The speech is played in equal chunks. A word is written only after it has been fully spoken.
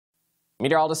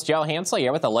Meteorologist Joe Hansley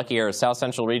here with a look at your South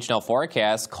Central Regional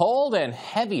forecast. Cold and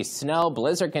heavy snow,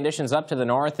 blizzard conditions up to the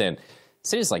north in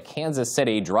cities like Kansas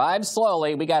City. Drive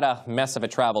slowly. We got a mess of a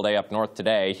travel day up north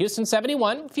today. Houston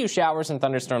 71, a few showers and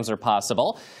thunderstorms are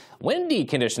possible. Windy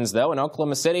conditions, though, in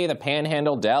Oklahoma City, the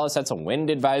Panhandle, Dallas, that's a wind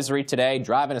advisory today.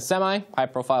 Driving a semi,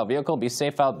 high-profile vehicle, be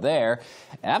safe out there.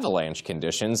 Avalanche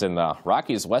conditions in the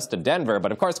Rockies west of Denver.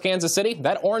 But, of course, Kansas City,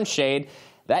 that orange shade,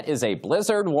 that is a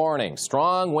blizzard warning.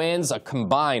 Strong winds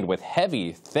combined with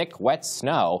heavy, thick, wet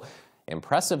snow.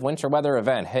 Impressive winter weather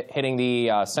event hitting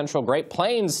the central Great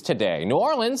Plains today. New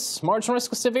Orleans, marginal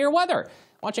risk of severe weather.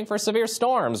 Watching for severe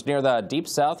storms near the Deep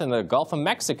South and the Gulf of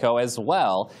Mexico as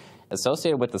well,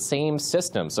 associated with the same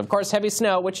systems. Of course, heavy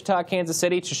snow, Wichita, Kansas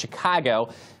City to Chicago.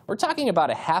 We're talking about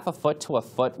a half a foot to a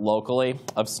foot locally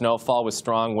of snowfall with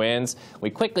strong winds. We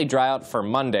quickly dry out for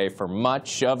Monday for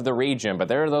much of the region, but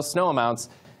there are those snow amounts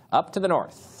up to the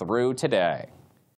north through today.